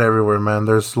bad everywhere, man.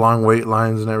 There's long wait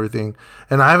lines and everything,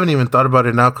 and I haven't even thought about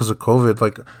it now because of COVID.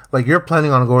 Like you're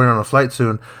planning on going on a flight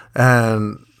soon,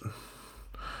 and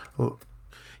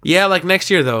yeah, like next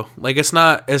year though. Like it's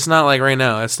not like right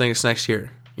now. It's next year.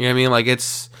 You know what I mean? Like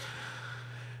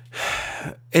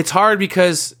it's hard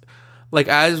because like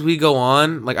as we go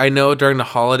on, like I know during the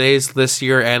holidays this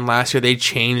year and last year they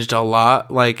changed a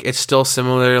lot. Like it's still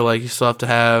similar. Like you still have to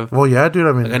have yeah, dude.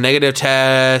 I mean, like a negative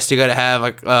test. You got to have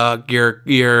like your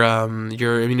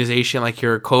immunization, like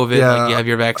your COVID. Yeah, like you have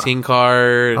your vaccine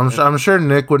card. I'm sure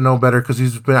Nick would know better because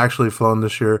he's been actually flown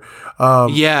this year.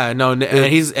 Yeah, no, and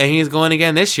he's going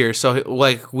again this year. So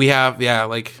like we have,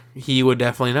 like he would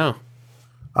definitely know.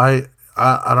 I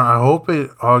hope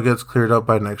it all gets cleared up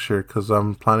by next year because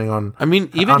I'm planning on. I mean,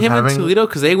 even him and Toledo,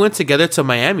 because they went together to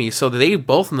Miami, so they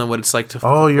both know what it's like to.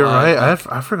 Oh, you're right.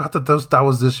 I forgot that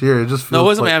was this year. It just feels no, it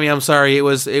wasn't Miami. I'm sorry. It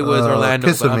was Orlando.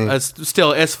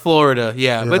 It's Florida.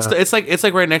 Yeah, but it's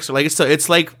like right next to. Like it's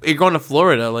like you're going to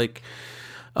Florida. Like,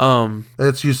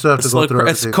 it's you still have to go through.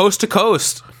 It's coast to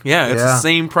coast. Yeah, it's the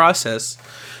same process.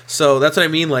 So that's what I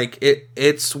mean. Like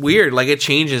it's weird. Like it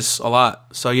changes a lot.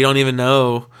 So you don't even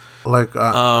know. Like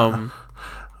I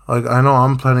know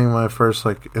I'm planning my first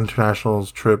like international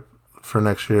trip for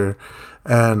next year,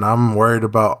 and I'm worried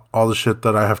about all the shit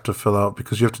that I have to fill out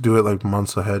because you have to do it like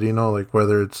months ahead. You know, like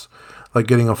whether it's like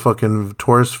getting a fucking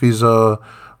tourist visa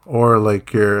or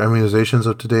like your immunizations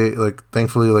up to date. Like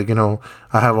thankfully, like you know,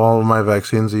 I have all of my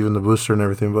vaccines, even the booster and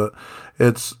everything. But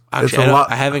it's a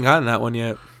lot. I haven't gotten that one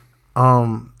yet.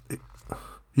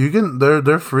 You can.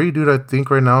 They're free, dude. I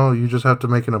think right now you just have to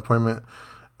make an appointment.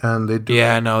 And they do.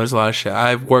 Yeah, no, there's a lot of shit.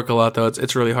 I work a lot though.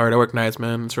 It's really hard. I work nights,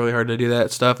 man. It's really hard to do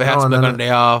that stuff. I have to book on a day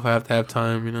off. I have to have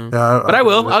time, you know. Yeah, but I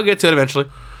will. I'll get to it eventually.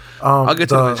 I'll get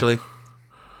to it eventually.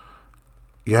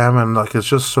 Yeah, man. Like it's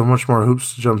just so much more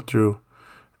hoops to jump through,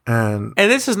 and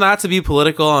this is not to be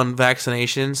political on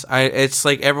vaccinations. It's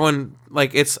like everyone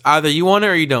like it's either you want it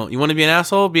or you don't. You want to be an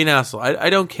asshole, be an asshole.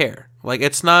 I don't care. Like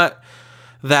it's not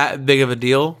that big of a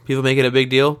deal. People make it a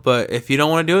big deal, but if you don't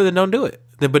want to do it, then don't do it.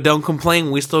 But don't complain.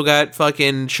 We still got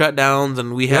fucking shutdowns,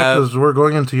 and we have because we're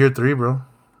going into year 3, bro.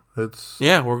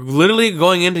 We're literally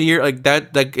going into year like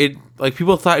that. Like it, like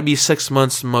people thought it'd be 6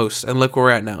 months most, and look where we're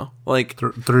at now. Like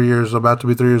 3 years, about to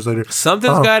be 3 years later.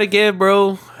 Something's got to give,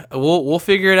 bro. We'll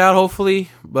figure it out hopefully.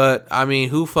 But I mean,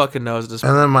 who fucking knows this?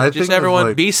 And then just everyone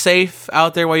like, be safe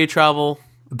out there while you travel.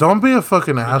 Don't be a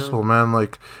fucking asshole, man.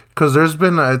 Like because there's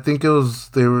been, I think it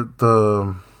was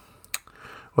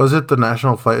Was it the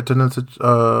National Flight Attendants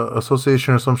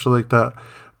Association or some shit like that?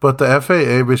 But the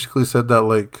FAA basically said that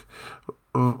like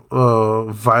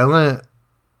violent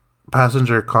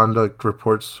passenger conduct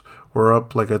reports were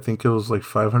up like I think it was like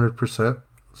 500%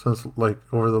 since like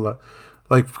over the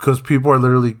like because people are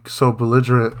literally so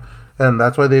belligerent, and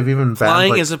that's why they've even banned,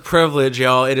 flying is a privilege,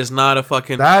 y'all. It is not a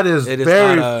fucking. That is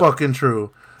very fucking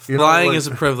true. Flying is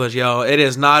a privilege, yo. It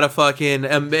is not a fucking.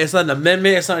 It's not an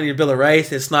amendment. It's not in your Bill of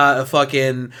Rights. It's not a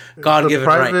fucking God-given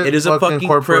right. It is a fucking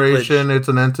corporation. Privilege. It's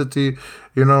an entity.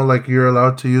 You know, like you're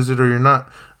allowed to use it or you're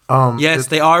not. Yes,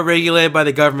 they are regulated by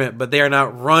the government, but they are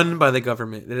not run by the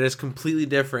government. It is completely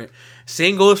different.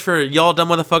 Same goes for y'all dumb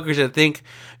motherfuckers that think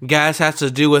gas has to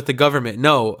do with the government.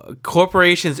 No,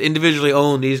 corporations individually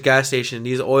own these gas stations,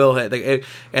 these oil heads,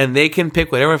 and they can pick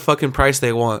whatever fucking price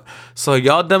they want. So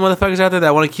y'all dumb motherfuckers out there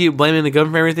that want to keep blaming the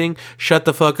government for everything, shut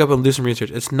the fuck up and do some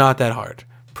research. It's not that hard.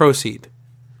 Proceed.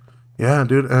 Yeah,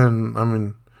 dude, and I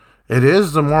mean, it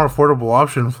is the more affordable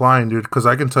option flying, dude, because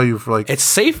I can tell you for like... It's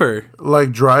safer.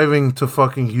 Like driving to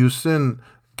fucking Houston,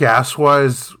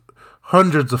 gas-wise,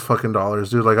 hundreds of fucking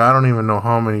dollars, dude. Like I don't even know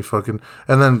how many fucking...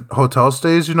 And then hotel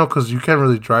stays, you know, because you can't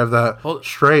really drive that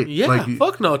straight. Yeah, like,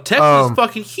 fuck no. Texas is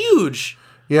fucking huge.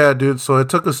 Yeah, dude. So it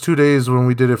took us 2 days when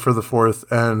we did it for the 4th.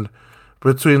 And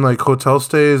between like hotel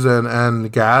stays and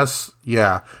gas,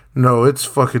 yeah. No, it's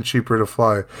fucking cheaper to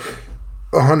fly.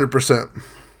 100%.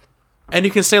 And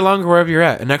you can stay longer wherever you're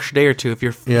at, an extra day or two if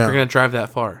you're going to drive that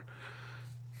far.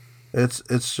 It's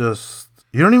just...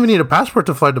 You don't even need a passport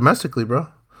to fly domestically, bro.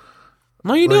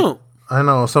 No, you don't. I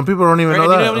know. Some people don't even Right? know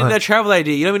And that. you don't even Like, need that travel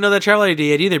ID. You don't even know that travel ID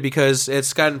yet either because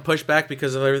it's gotten pushed back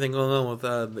because of everything going on with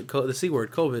the C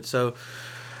word, COVID. So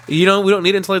we don't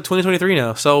need it until like 2023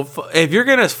 now. So if you're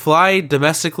gonna fly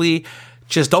domestically,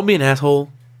 just don't be an asshole.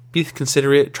 Be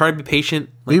considerate. Try to be patient.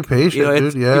 be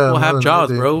patient, dude. Yeah, people more have than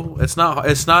jobs, anything. bro. It's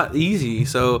not easy.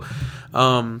 So,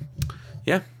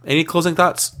 yeah. Any closing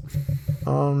thoughts?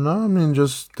 No, I mean,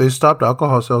 just they stopped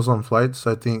alcohol sales on flights.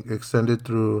 I think extended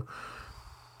through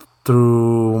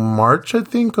March, I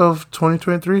think, of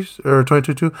 2023 or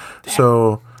 2022.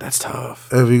 So That's tough.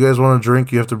 if you guys want to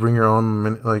drink, you have to bring your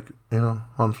own. Like,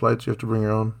 on flights, you have to bring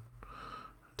your own.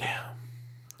 Damn,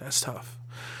 that's tough.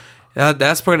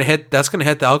 That's gonna hit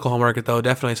the alcohol market though,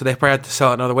 definitely. So they probably have to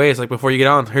sell it in other ways. Like before you get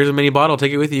on, here's a mini bottle,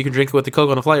 take it with you. You can drink it with the Coke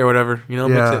on the flight or whatever. Mix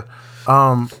Yeah. it.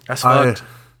 That's fucked.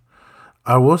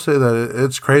 I will say that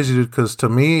it's crazy, dude. Because to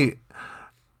me,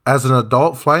 as an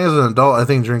adult, flying as an adult, I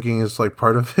think drinking is like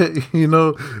part of it.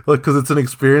 Because it's an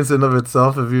experience in of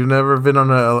itself. If you've never been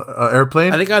on a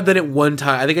airplane, I think I did it one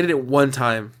time. I did it one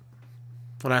time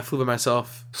when I flew by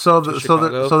myself. So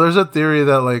Chicago. so there's a theory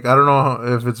that, like, I don't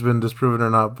know if it's been disproven or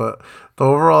not, but the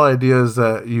overall idea is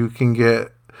that you can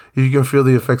feel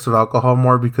the effects of alcohol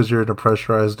more because you're in a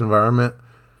pressurized environment.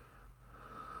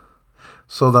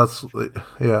 So that's,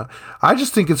 yeah. I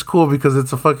just think it's cool because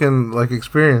it's a fucking like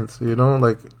experience,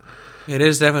 like. It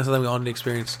is definitely something we all need to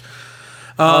experience.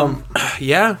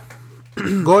 Yeah.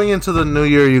 Going into the new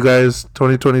year, you guys,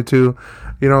 2022,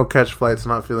 catch flights,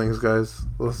 not feelings, guys.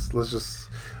 Let's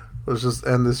just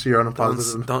end this year on a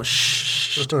positive. Don't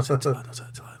shh. Don't say it too loud. Don't say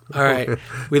it too loud. All right.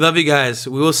 We love you guys.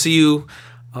 We will see you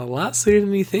a lot sooner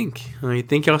than you think. I mean, you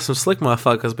think y'all some slick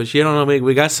motherfuckers, but you don't know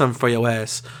we got something for your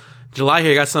ass. July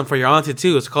here got something for your auntie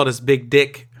too. It's called his big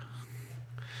dick.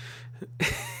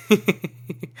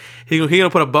 he gonna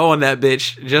put a bow on that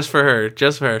bitch just for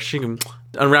her. She can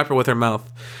unwrap her with her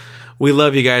mouth. We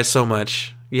love you guys so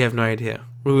much. You have no idea.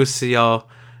 We will see y'all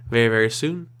very, very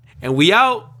soon. And we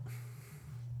out.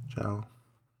 Ciao.